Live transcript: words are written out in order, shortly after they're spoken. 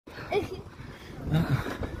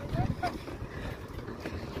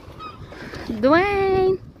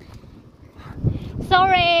Dwayne!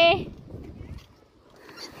 Sorry!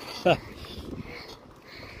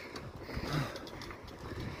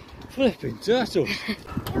 Flipping turtles!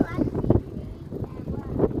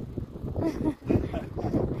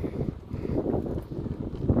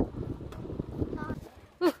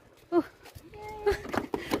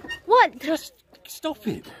 What? Just stop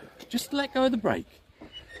it. Just let go of the brake.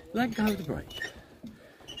 Let go of the brake.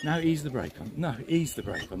 Now ease the brake on. No, ease the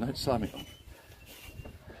brake on. Don't slam it on.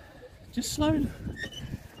 Just slow down.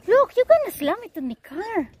 Look, you're gonna slam it in the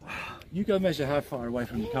car. You go measure how far away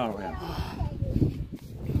from the car I am.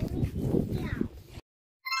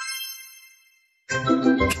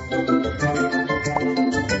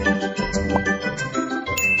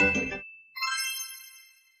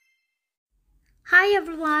 Hi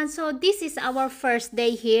everyone! So this is our first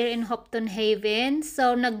day here in Hopton Haven.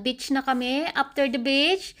 So nag-beach na kami. After the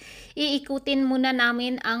beach, iikutin muna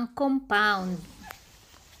namin ang compound.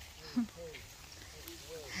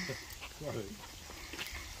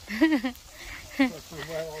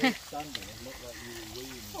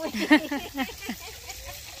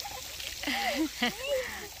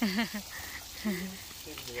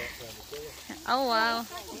 Oh wow!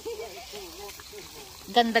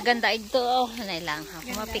 Ganda-ganda ito. Nailang ako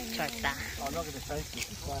ma-picture ta.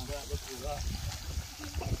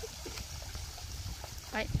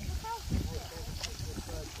 Ay.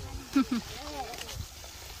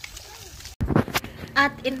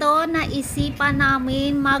 At ito, naisipan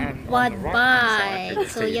namin mag-quad bike.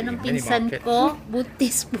 So, yan ang pinsan ko.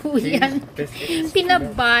 Butis po yan.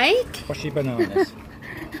 Pinabike. Pushy bananas.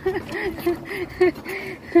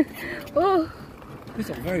 Oh. It's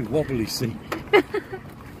a very wobbly seat.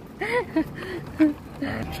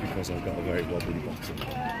 Because I've got a very wobbly bottom.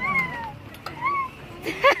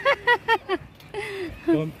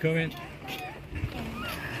 Come in.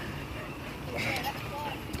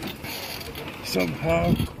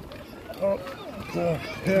 Somehow up the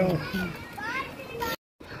hill.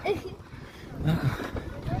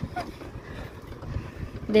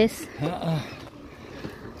 This.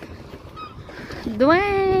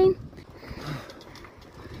 Dwayne.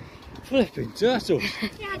 Flipping turtles.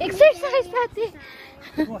 Exercise natin.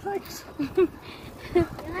 What thanks?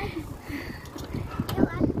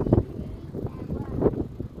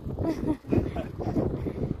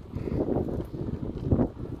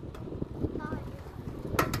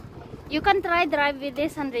 You can try drive with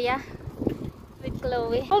this, Andrea. With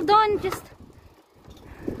Chloe. Hold on, just.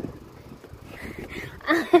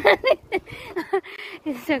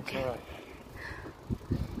 It's okay. All right.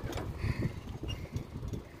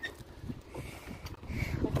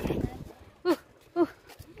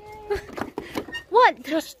 What?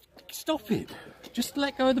 Just stop it. Just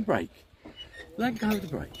let go of the brake. Let go of the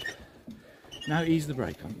brake. Now ease the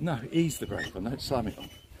brake on. No, ease the brake on. Don't slam it on.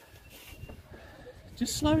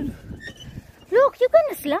 Just slow down. Look, you're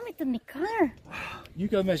gonna slam it in the car. You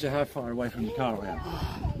go measure how far away from the car I am.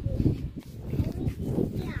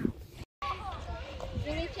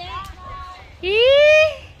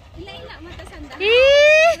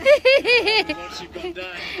 Once you've gone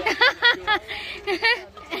down,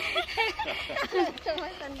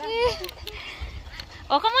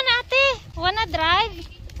 Oh, come on, ate. Wanna drive?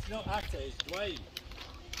 it's not Ate, it's Dwayne.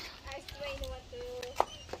 Ask Dwayne what to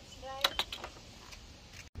drive.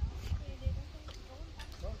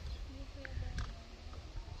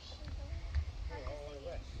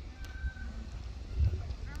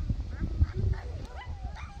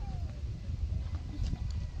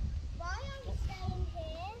 Why are we staying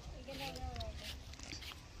here?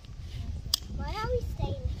 Why are we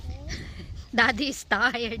staying here? Daddy is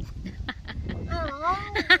tired. Oh.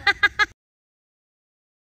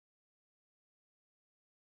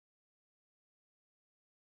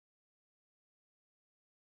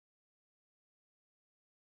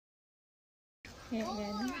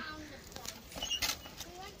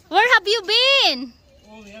 Where have you been?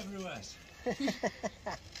 All the everywhere.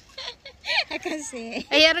 I can see.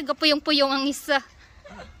 Ay, araga puyong-puyong ang isa.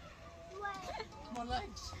 My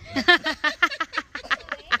legs.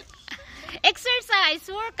 Exercise,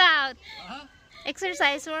 workout.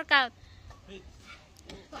 Exercise, workout.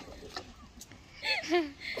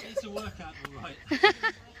 It's a workout, all right.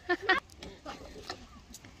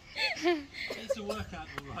 It's a workout,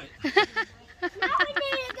 all right. Now we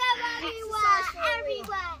need to go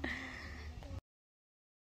everywhere.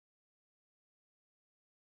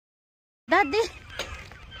 Daddy,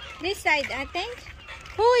 This side, I think.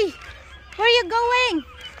 huy, where are you going?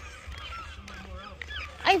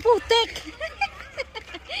 Ay, putik.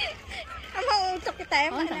 Mauutok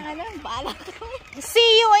tayo. Baala ko. See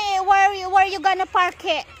you where you gonna park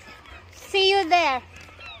it. See you there.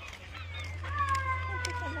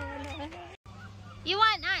 You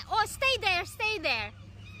want oh, stay there, stay there.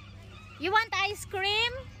 You want ice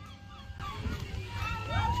cream?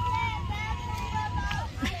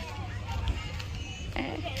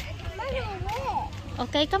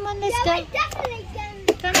 Okay, come on, let's go.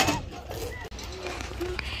 Come on.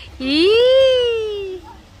 Yee!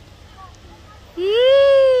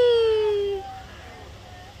 Yee!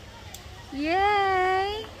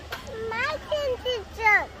 Yay!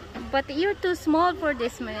 But you're too small for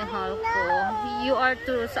this, mahal ko. You are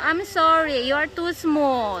too. So I'm sorry. You are too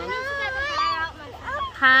small.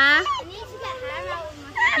 Huh?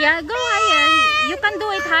 Yeah, go higher. You can do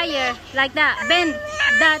it higher, like that. Bend.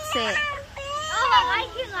 That's it. Oh, I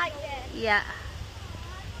like it like this. Yeah.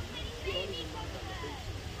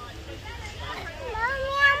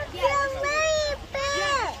 Mommy, I'm still very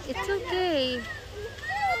big. It's okay.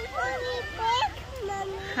 Very big,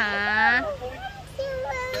 Mommy. Huh? Still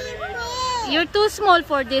very big. You're too small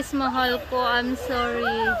for this, mahal ko. I'm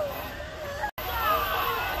sorry.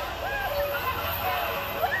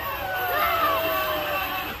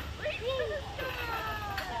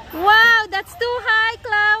 Wow, that's too high,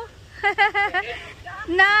 Clau.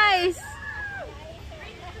 Nice.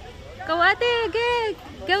 Go ate, good.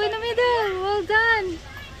 Go in the middle. Well done.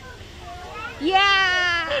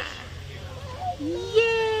 Yeah.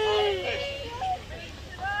 Yay.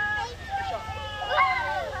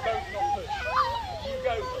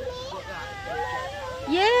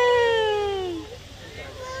 Yay.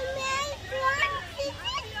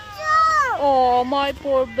 Oh, my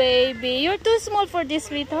poor baby. You're too small for this,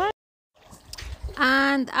 sweetheart.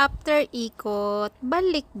 And after ikot,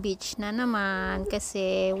 balik beach na naman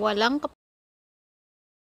kasi walang